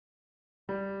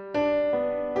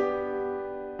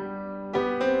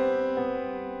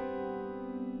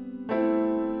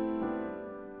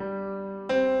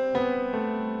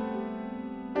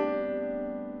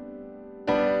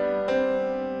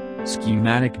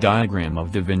schematic diagram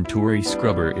of the Venturi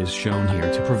scrubber is shown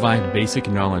here to provide basic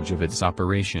knowledge of its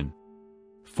operation.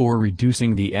 For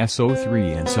reducing the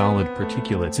SO3 and solid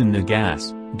particulates in the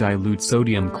gas, dilute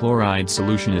sodium chloride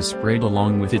solution is sprayed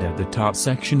along with it at the top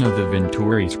section of the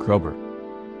Venturi scrubber.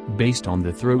 Based on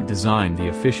the throat design, the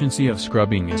efficiency of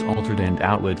scrubbing is altered and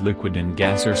outlet liquid and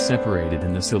gas are separated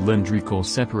in the cylindrical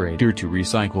separator to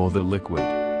recycle the liquid.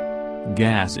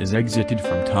 Gas is exited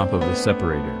from top of the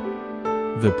separator.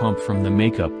 The pump from the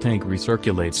makeup tank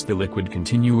recirculates the liquid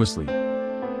continuously.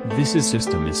 This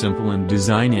system is simple in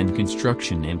design and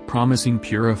construction and promising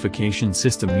purification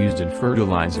system used in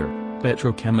fertilizer,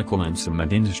 petrochemical and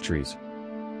cement industries.